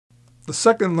The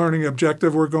second learning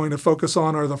objective we're going to focus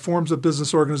on are the forms of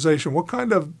business organization. What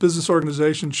kind of business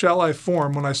organization shall I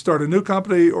form when I start a new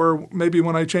company or maybe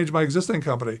when I change my existing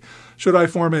company? Should I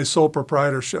form a sole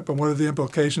proprietorship? And what are the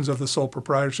implications of the sole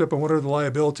proprietorship? And what are the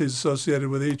liabilities associated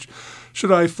with each?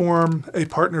 Should I form a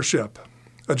partnership,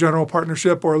 a general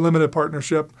partnership or a limited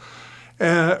partnership?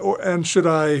 And should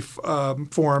I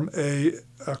form a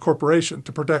corporation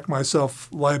to protect myself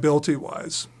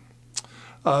liability-wise?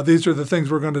 These are the things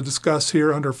we're going to discuss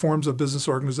here under forms of business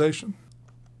organization.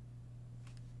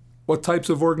 What types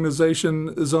of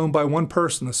organization is owned by one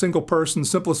person? A single person,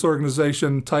 simplest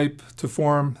organization type to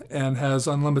form and has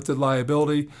unlimited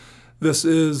liability. This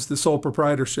is the sole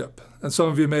proprietorship. And some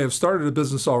of you may have started a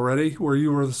business already where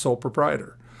you were the sole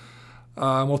proprietor.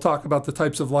 And we'll talk about the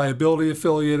types of liability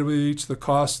affiliated with each, the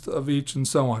cost of each, and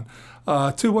so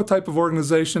on. Two, what type of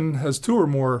organization has two or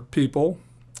more people?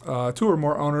 Two or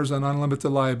more owners and unlimited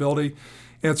liability.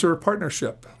 Answer,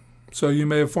 partnership. So you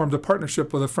may have formed a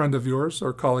partnership with a friend of yours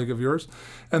or colleague of yours.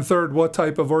 And third, what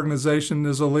type of organization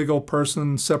is a legal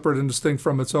person separate and distinct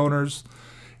from its owners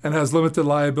and has limited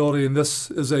liability, and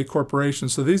this is a corporation.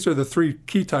 So these are the three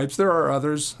key types. There are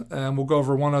others, and we'll go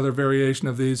over one other variation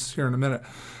of these here in a minute.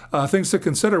 Things to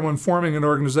consider when forming an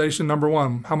organization. Number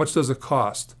one, how much does it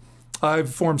cost?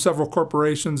 I've formed several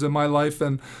corporations in my life,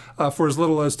 and for as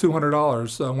little as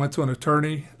 $200, I went to an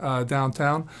attorney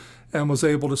downtown and was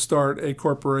able to start a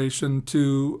corporation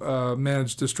to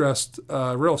manage distressed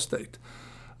real estate.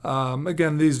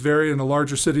 Again, these vary. In a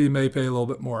larger city, you may pay a little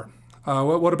bit more.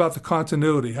 What about the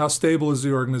continuity? How stable is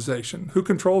the organization? Who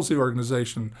controls the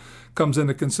organization comes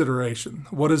into consideration.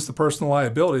 What is the personal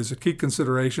liability is a key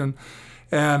consideration.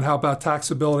 And how about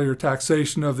taxability or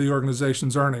taxation of the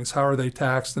organization's earnings? How are they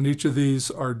taxed? And each of these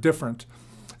are different.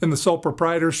 In the sole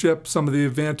proprietorship, some of the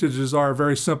advantages are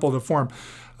very simple to form.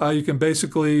 You can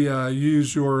basically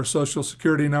use your Social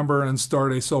Security number and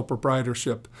start a sole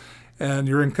proprietorship. And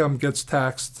your income gets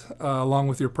taxed along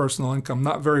with your personal income.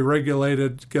 Not very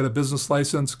regulated. Get a business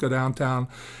license, go downtown,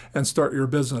 and start your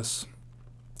business.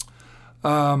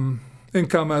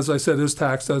 Income, as I said, is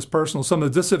taxed as personal. Some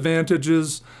of the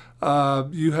disadvantages,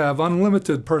 you have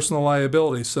unlimited personal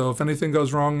liability. So if anything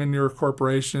goes wrong in your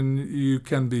corporation, you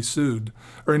can be sued.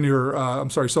 Or in your,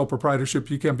 sole proprietorship,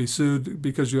 you can be sued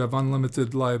because you have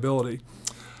unlimited liability.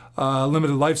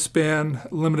 Limited lifespan,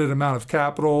 limited amount of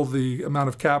capital. The amount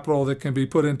of capital that can be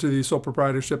put into the sole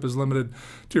proprietorship is limited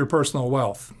to your personal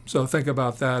wealth. So think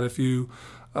about that if you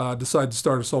decide to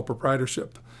start a sole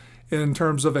proprietorship. In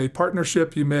terms of a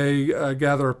partnership, you may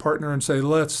gather a partner and say,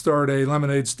 let's start a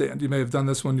lemonade stand. You may have done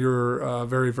this when you were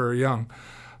very, very young.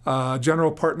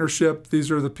 General partnership, these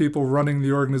are the people running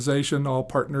the organization. All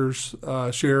partners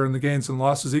share in the gains and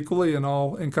losses equally, and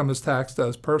all income is taxed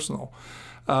as personal.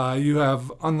 You have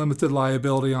unlimited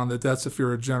liability on the debts if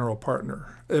you're a general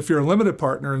partner. If you're a limited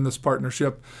partner in this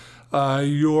partnership,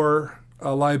 your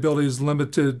liability is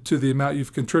limited to the amount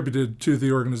you've contributed to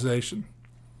the organization.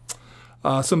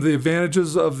 Some of the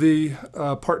advantages of the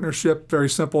partnership, very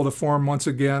simple to form once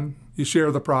again. You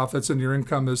share the profits and your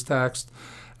income is taxed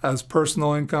as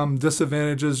personal income.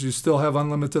 Disadvantages, you still have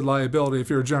unlimited liability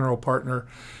if you're a general partner,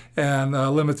 and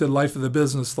limited life of the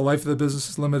business. The life of the business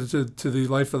is limited to the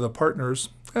life of the partners,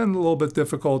 and a little bit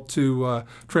difficult to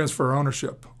transfer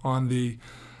ownership on the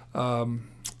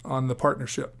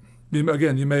partnership.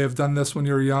 Again, you may have done this when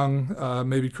you were young,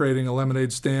 maybe creating a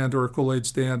lemonade stand or a Kool-Aid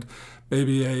stand,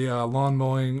 maybe a lawn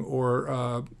mowing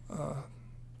or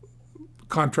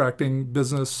contracting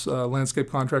business, landscape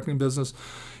contracting business.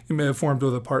 You may have formed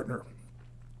with a partner.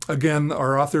 Again,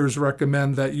 our authors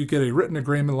recommend that you get a written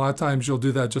agreement. A lot of times you'll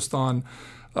do that just on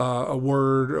a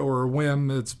word or a whim.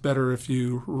 It's better if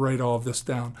you write all of this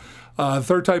down. The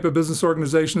third type of business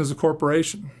organization is a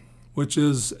corporation, which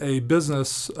is a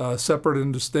business separate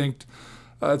and distinct.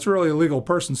 It's really a legal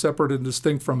person separate and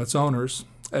distinct from its owners.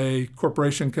 A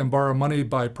corporation can borrow money,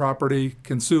 buy property,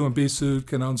 can sue and be sued,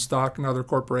 can own stock in other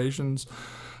corporations.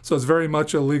 So it's very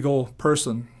much a legal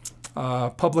person.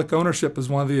 Public ownership is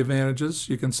one of the advantages.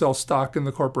 You can sell stock in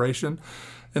the corporation.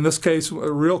 In this case,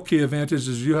 a real key advantage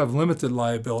is you have limited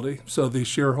liability, so the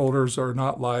shareholders are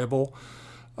not liable.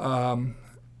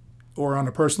 Or on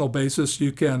a personal basis,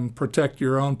 you can protect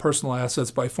your own personal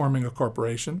assets by forming a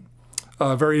corporation.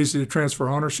 Very easy to transfer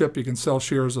ownership. You can sell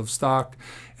shares of stock,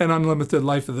 and unlimited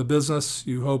life of the business.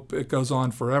 You hope it goes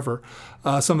on forever.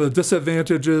 Some of the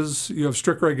disadvantages, you have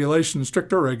stricter regulation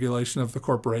of the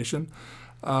corporation.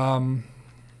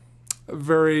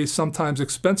 very sometimes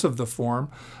expensive to form.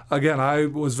 Again, I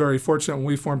was very fortunate when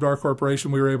we formed our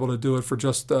corporation, we were able to do it for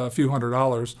just a few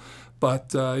 $100s.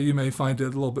 But you may find it a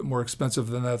little bit more expensive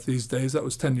than that these days. That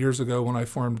was 10 years ago when I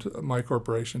formed my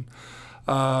corporation.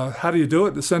 How do you do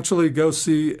it? Essentially, go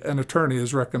see an attorney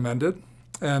as recommended,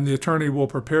 and the attorney will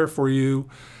prepare for you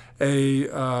a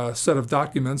set of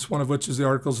documents, one of which is the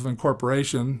Articles of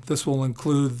Incorporation. This will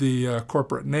include the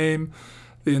corporate name,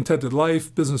 the intended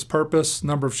life, business purpose,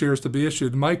 number of shares to be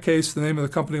issued. In my case, the name of the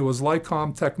company was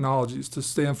Licom Technologies, to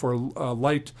stand for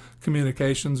Light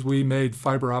Communications. We made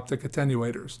fiber optic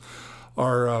attenuators.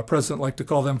 Our president liked to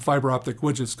call them fiber optic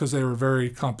widgets because they were very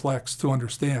complex to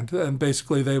understand. And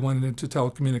basically, they went into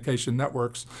telecommunication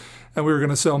networks, and we were going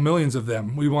to sell millions of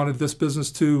them. We wanted this business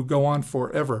to go on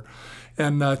forever.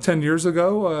 And 10 years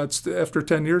ago, after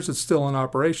 10 years, it's still in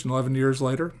operation, 11 years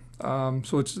later.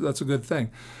 So that's a good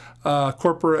thing.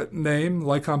 Corporate name,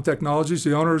 Licom Technologies.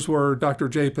 The owners were Dr.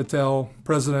 Jay Patel,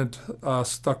 President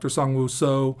Dr. Songwoo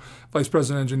So, Vice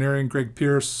President Engineering Greg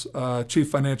Pierce, Chief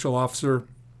Financial Officer.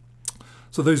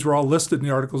 So these were all listed in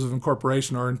the Articles of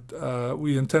Incorporation.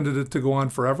 We intended it to go on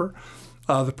forever.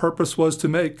 The purpose was to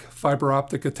make fiber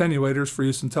optic attenuators for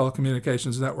use in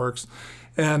telecommunications networks.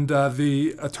 And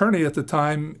the attorney at the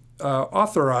time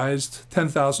authorized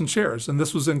 10,000 shares. And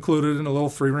this was included in a little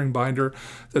 3-ring binder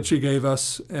that she gave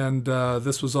us. And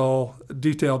this was all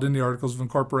detailed in the Articles of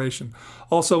Incorporation.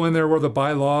 Also in there were the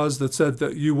bylaws that said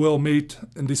that you will meet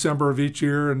in December of each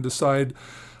year and decide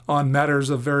on matters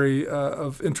of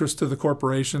of interest to the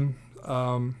corporation,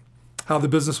 how the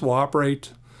business will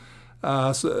operate.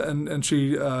 And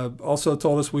she also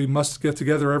told us we must get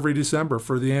together every December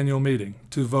for the annual meeting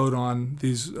to vote on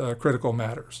these critical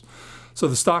matters. So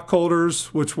the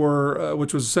stockholders, which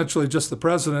was essentially just the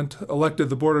president, elected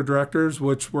the board of directors,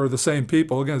 which were the same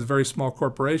people. Again, it's a very small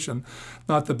corporation,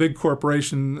 not the big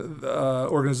corporation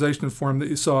organization form that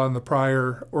you saw in the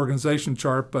prior organization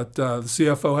chart, but the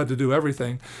CFO had to do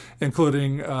everything,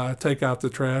 including take out the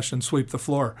trash and sweep the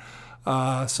floor.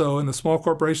 So in the small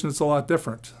corporation, it's a lot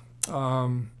different.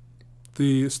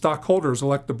 The stockholders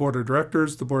elect the board of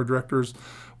directors. The board of directors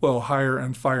will hire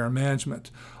and fire management.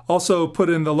 Also put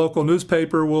in the local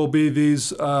newspaper will be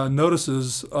these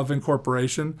notices of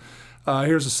incorporation.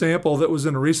 Here's a sample that was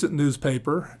in a recent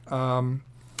newspaper,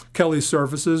 Kelly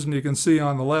Services, and you can see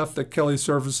on the left that Kelly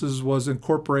Services was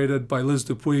incorporated by Liz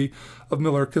Dupuis of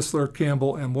Miller, Kistler,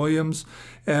 Campbell, and Williams.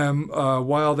 And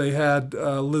while they had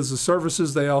Liz's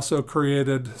services, they also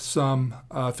created some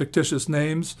fictitious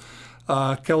names.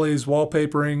 Kelly's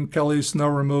Wallpapering, Kelly's Snow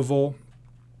Removal,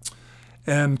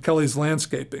 and Kelly's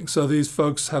Landscaping. So these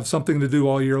folks have something to do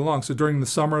all year long. So during the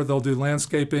summer, they'll do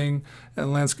landscaping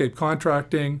and landscape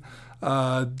contracting.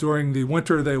 During the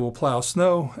winter, they will plow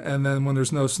snow. And then when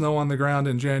there's no snow on the ground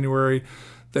in January,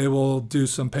 they will do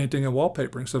some painting and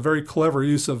wallpapering. So very clever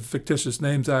use of Fictitious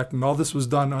Names Act. And all this was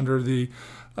done under the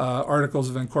Articles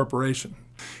of Incorporation.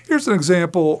 Here's an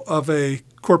example of a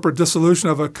corporate dissolution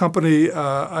of a company.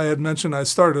 I had mentioned I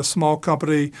started a small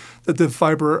company that did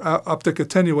fiber optic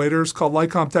attenuators called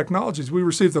Licom Technologies. We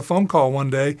received a phone call one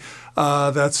day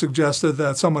that suggested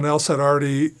that someone else had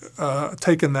already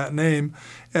taken that name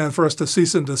and for us to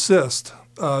cease and desist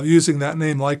using that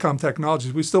name, Licom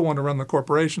Technologies. We still want to run the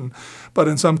corporation, but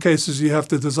in some cases you have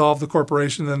to dissolve the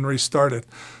corporation and then restart it.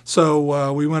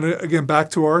 So we went again back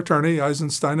to our attorney,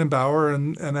 Eisenstein and Bauer,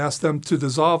 and asked them to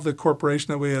dissolve the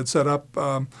corporation that we had set up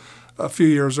a few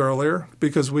years earlier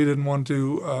because we didn't want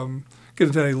to get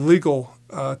into any legal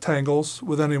tangles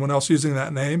with anyone else using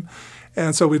that name.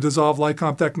 And so we dissolved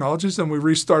Licom Technologies and we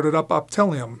restarted up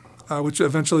Optelium, which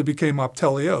eventually became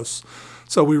Optelios.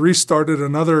 So we restarted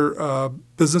another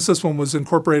business. This one was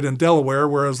incorporated in Delaware,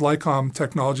 whereas Licom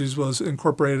Technologies was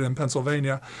incorporated in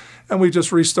Pennsylvania. And we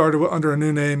just restarted under a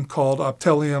new name called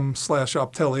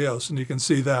Optelium/Optelios. And you can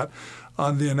see that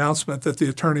on the announcement that the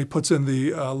attorney puts in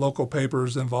the local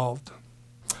papers involved.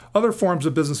 Other forms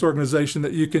of business organization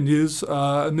that you can use,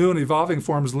 a new and evolving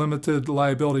form is limited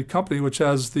liability company, which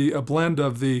has a blend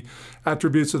of the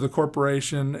attributes of the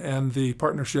corporation and the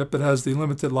partnership. It has the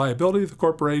limited liability of the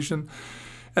corporation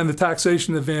and the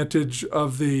taxation advantage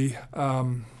of the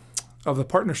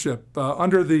partnership.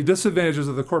 Under the disadvantages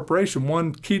of the corporation,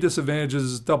 one key disadvantage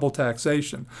is double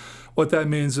taxation. What that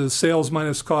means is sales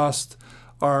minus cost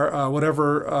are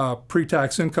whatever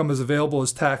pre-tax income is available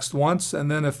is taxed once,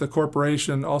 and then if the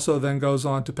corporation also then goes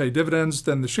on to pay dividends,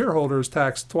 then the shareholder is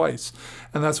taxed twice.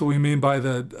 And that's what we mean by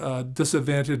the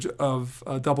disadvantage of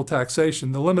double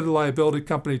taxation. The limited liability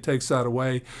company takes that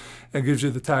away and gives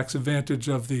you the tax advantage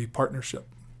of the partnership.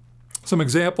 Some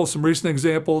examples, some recent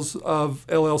examples of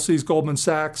LLCs. Goldman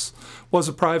Sachs was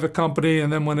a private company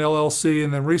and then went LLC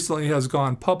and then recently has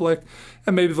gone public,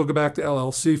 and maybe they'll go back to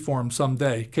LLC form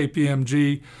someday.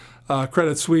 KPMG,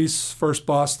 Credit Suisse, First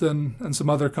Boston, and some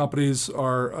other companies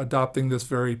are adopting this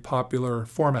very popular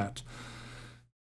format.